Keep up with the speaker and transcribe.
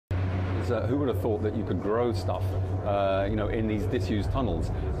because who would have thought that you could grow stuff, in these disused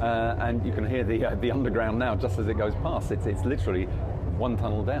tunnels? And you can hear the underground now just as it goes past. It's literally one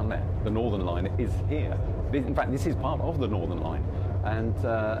tunnel down there. The Northern Line is here. In fact, this is part of the Northern Line.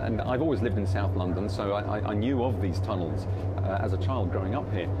 And I've always lived in South London, so I knew of these tunnels as a child growing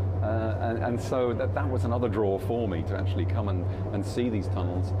up here. And so that was another draw for me to actually come and see these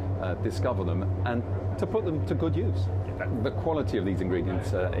tunnels, discover them, and to put them to good use. The quality of these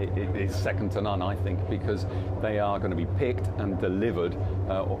ingredients is second to none, I think, because they are going to be picked and delivered,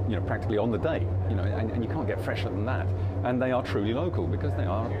 practically on the day. And you can't get fresher than that. And they are truly local because they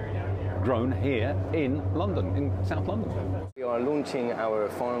are grown here in London, in South London. We are launching our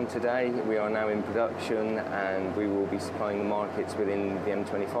farm today. We are now in production and we will be supplying the markets within the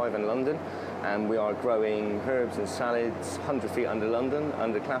M25 and London. And we are growing herbs and salads 100 feet under London,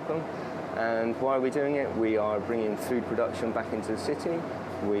 under Clapham. And why are we doing it? We are bringing food production back into the city.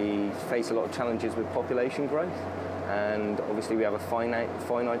 We face a lot of challenges with population growth. And obviously we have a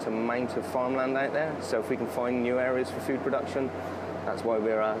finite amount of farmland out there. So if we can find new areas for food production, that's why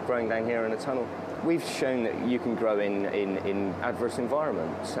we're growing down here in a tunnel. We've shown that you can grow in adverse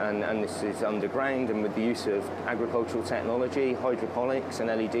environments, and this is underground, and with the use of agricultural technology, hydroponics and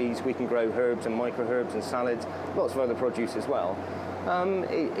LEDs, we can grow herbs and micro-herbs and salads, lots of other produce as well.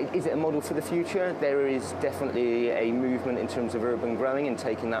 Is it a model for the future? There is definitely a movement in terms of urban growing and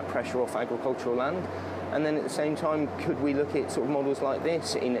taking that pressure off agricultural land. And then at the same time, could we look at sort of models like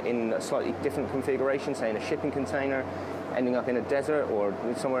this in a slightly different configuration, say in a shipping container, ending up in a desert or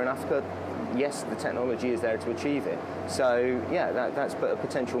somewhere in Africa? Yes, the technology is there to achieve it. So yeah, that's a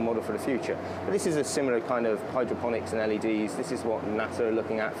potential model for the future. But this is a similar kind of hydroponics and LEDs. This is what NASA are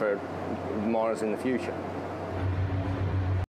looking at for Mars in the future.